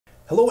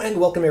Hello and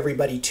welcome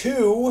everybody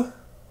to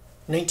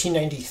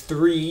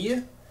 1993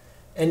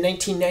 and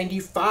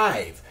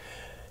 1995.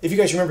 If you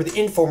guys remember the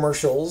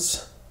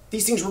infomercials,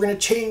 these things were going to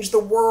change the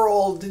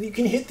world. You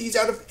can hit these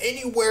out of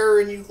anywhere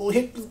and you will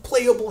hit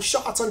playable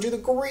shots onto the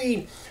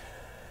green.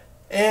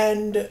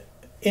 And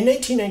in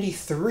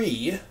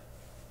 1993,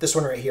 this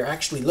one right here, I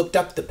actually looked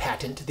up the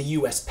patent, the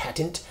US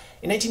patent.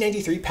 In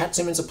 1993, Pat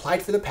Simmons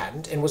applied for the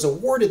patent and was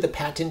awarded the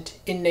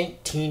patent in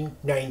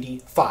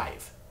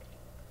 1995.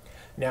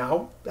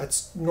 Now,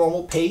 that's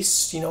normal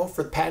pace,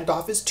 for the patent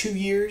office, 2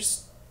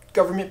 years,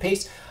 government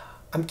pace.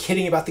 I'm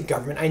kidding about the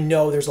government. I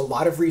know there's a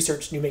lot of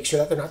research to make sure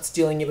that they're not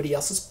stealing anybody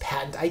else's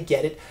patent. I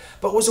get it.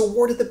 But was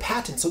awarded the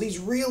patent. So these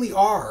really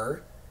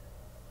are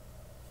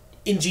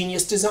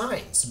ingenious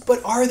designs.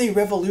 But are they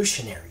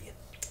revolutionary?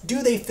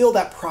 Do they fill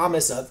that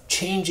promise of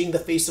changing the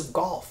face of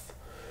golf?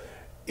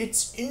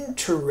 It's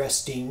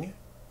interesting.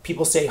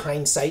 People say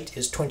hindsight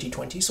is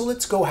 20/20. So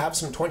let's go have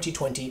some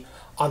 20/20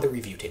 on the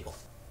review table.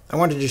 I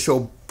wanted to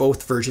show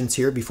both versions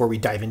here before we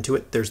dive into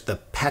it. There's the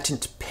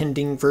patent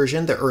pending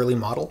version, the early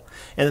model,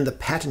 and then the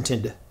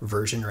patented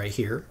version right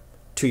here,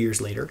 2 years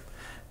later.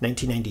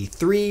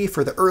 1993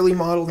 for the early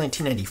model,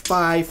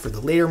 1995 for the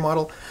later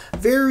model.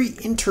 Very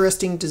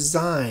interesting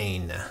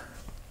design.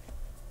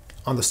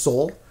 On the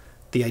sole,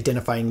 the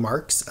identifying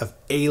marks of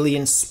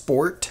Alien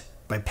Sport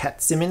by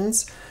Pat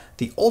Simmons,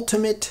 the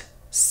ultimate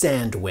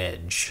sand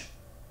wedge.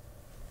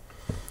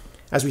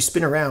 As we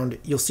spin around,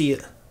 you'll see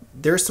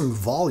there's some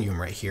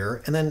volume right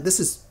here, and then this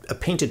is a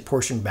painted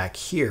portion back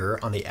here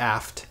on the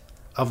aft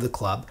of the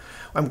club.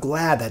 I'm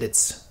glad that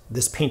it's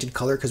this painted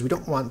color because we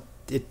don't want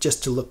it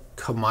just to look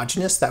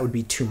homogeneous. That would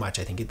be too much,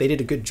 I think. They did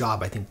a good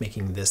job, I think,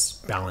 making this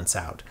balance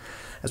out.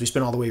 As we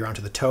spin all the way around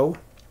to the toe,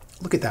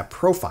 look at that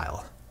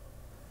profile.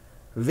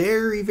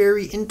 Very,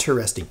 very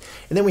interesting.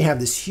 And then we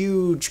have this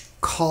huge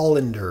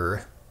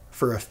colander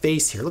for a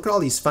face here. Look at all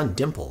these fun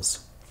dimples.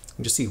 You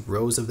can just see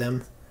rows of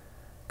them,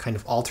 kind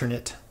of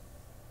alternate.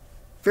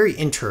 Very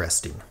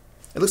interesting.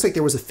 It looks like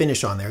there was a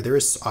finish on there. There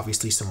is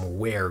obviously some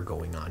wear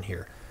going on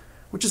here,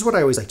 which is what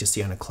I always like to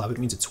see on a club. It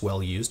means it's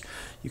well used.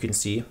 You can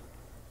see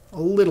a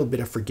little bit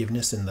of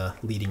forgiveness in the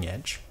leading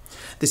edge.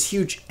 This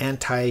huge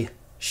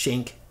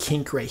anti-shank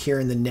kink right here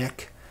in the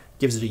neck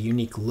gives it a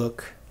unique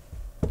look.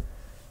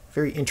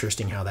 Very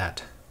interesting how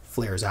that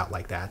flares out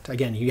like that.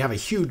 Again, you have a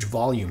huge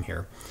volume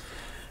here.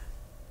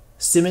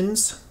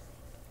 Simmons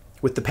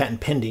with the patent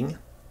pending.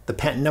 The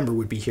patent number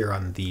would be here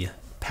on the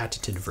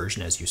patented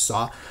version, as you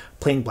saw.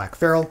 Plain black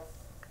ferrule.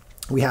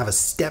 We have a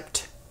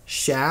stepped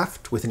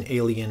shaft with an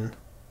alien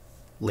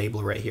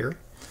label right here.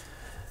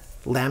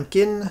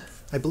 Lambkin,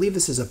 I believe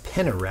this is a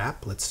penna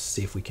wrap. Let's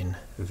see if we can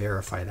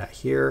verify that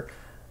here.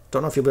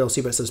 Don't know if you'll be able to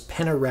see, but it says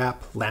penna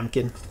wrap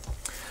lambkin.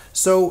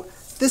 So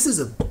this is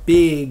a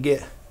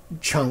big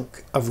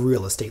chunk of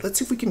real estate. Let's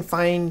see if we can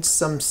find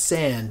some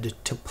sand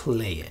to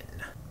play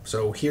in.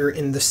 So here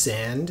in the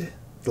sand,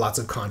 lots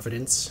of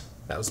confidence.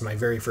 That was my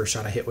very first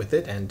shot I hit with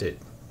it, and it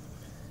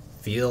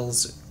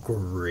feels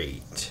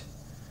great.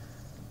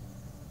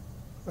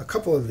 A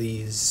couple of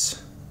these,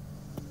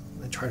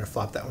 I tried to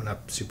flop that one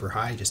up super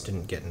high, just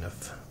didn't get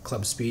enough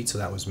club speed, so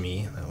that was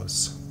me.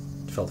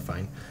 Felt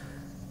fine.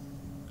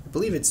 I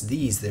believe it's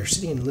these, they're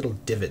sitting in little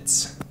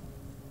divots.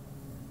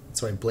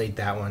 So I blade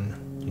that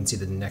one. You can see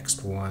the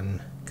next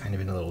one kind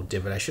of in a little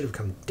divot. I should have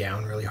come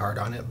down really hard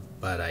on it,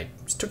 but I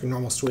just took a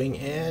normal swing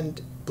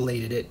and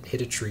bladed it,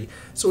 hit a tree.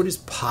 So it is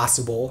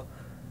possible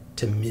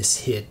to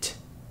miss-hit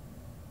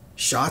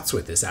shots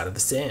with this out of the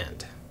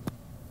sand.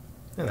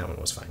 And that one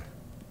was fine.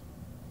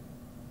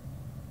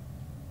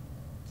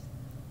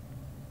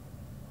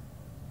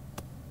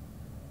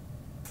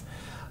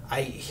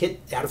 I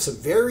hit out of some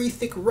very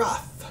thick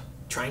rough,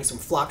 trying some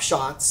flop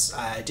shots.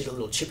 I did a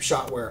little chip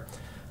shot where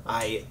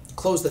I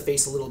closed the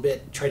face a little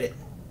bit, tried to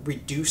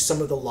reduce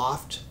some of the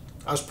loft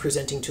I was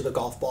presenting to the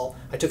golf ball.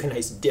 I took a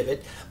nice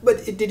divot,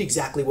 but it did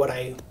exactly what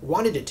I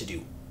wanted it to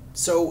do.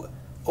 So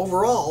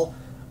overall,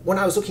 when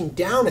I was looking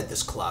down at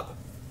this club,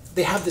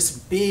 they have this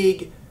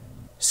big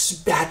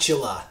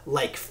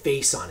spatula-like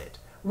face on it,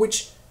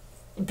 which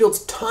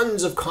builds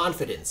tons of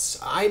confidence.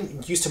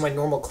 I'm used to my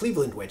normal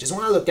Cleveland wedges.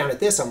 When I look down at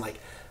this, I'm like,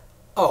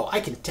 oh, I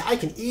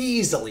can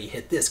easily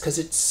hit this because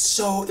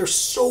there's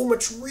so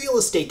much real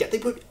estate down. They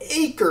put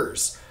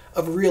acres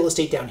of real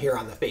estate down here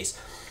on the face.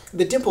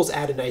 The dimples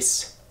add a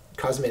nice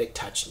cosmetic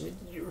touch.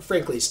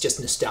 Frankly, it's just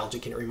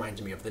nostalgic and it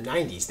reminds me of the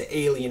 90s, the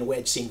alien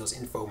wedge, seeing those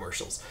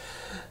infomercials.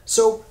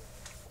 So,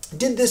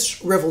 did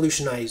this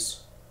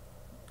revolutionize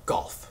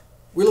golf?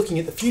 We're looking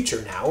at the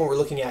future now, and we're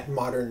looking at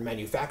modern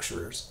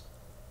manufacturers.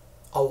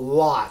 A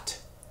lot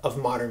of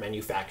modern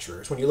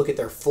manufacturers, when you look at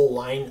their full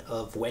line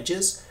of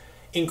wedges,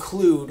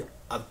 include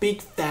a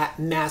big, fat,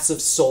 massive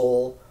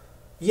sole.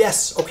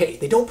 Yes, okay,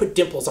 they don't put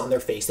dimples on their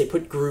face, they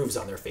put grooves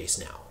on their face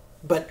now.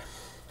 But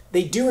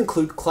they do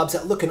include clubs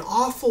that look an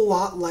awful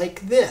lot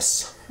like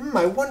this.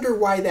 I wonder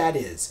why that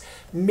is.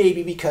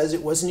 Maybe because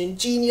it was an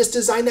ingenious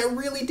design that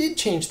really did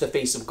change the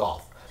face of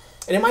golf.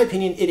 And in my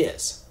opinion, it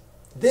is.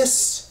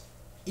 This,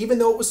 even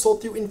though it was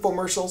sold through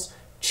infomercials,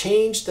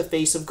 changed the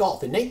face of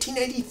golf in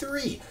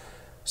 1993.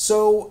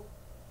 So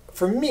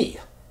for me,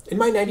 in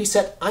my 90s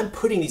set, I'm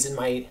putting these in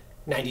my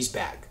 90s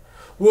bag.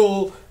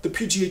 Well, the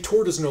PGA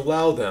Tour doesn't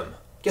allow them.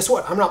 Guess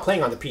what? I'm not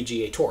playing on the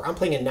PGA Tour. I'm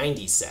playing a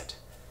 90s set.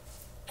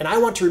 And I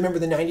want to remember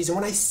the 90s, and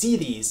when I see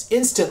these,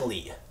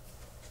 instantly,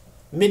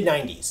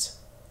 mid-90s,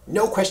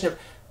 no question of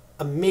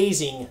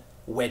amazing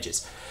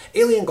wedges.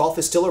 Alien Golf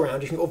is still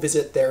around. You can go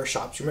visit their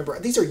shops. Remember,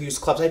 these are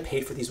used clubs. I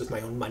paid for these with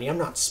my own money. I'm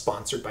not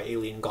sponsored by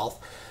Alien Golf.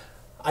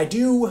 I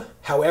do,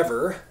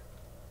 however,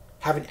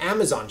 have an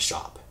Amazon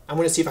shop. I'm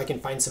going to see if I can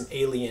find some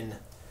Alien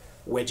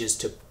wedges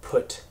to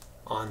put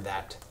on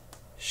that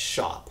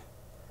shop.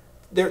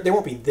 They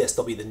won't be this,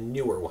 they'll be the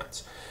newer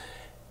ones.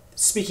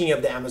 Speaking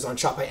of the Amazon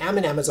shop, I am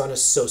an Amazon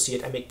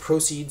associate. I make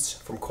proceeds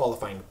from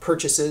qualifying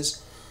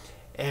purchases.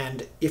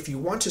 And if you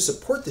want to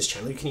support this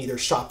channel, you can either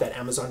shop that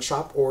Amazon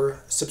shop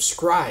or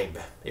subscribe.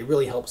 It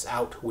really helps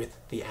out with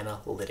the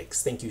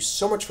analytics. Thank you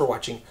so much for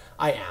watching.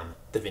 I am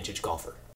the Vintage Golfer.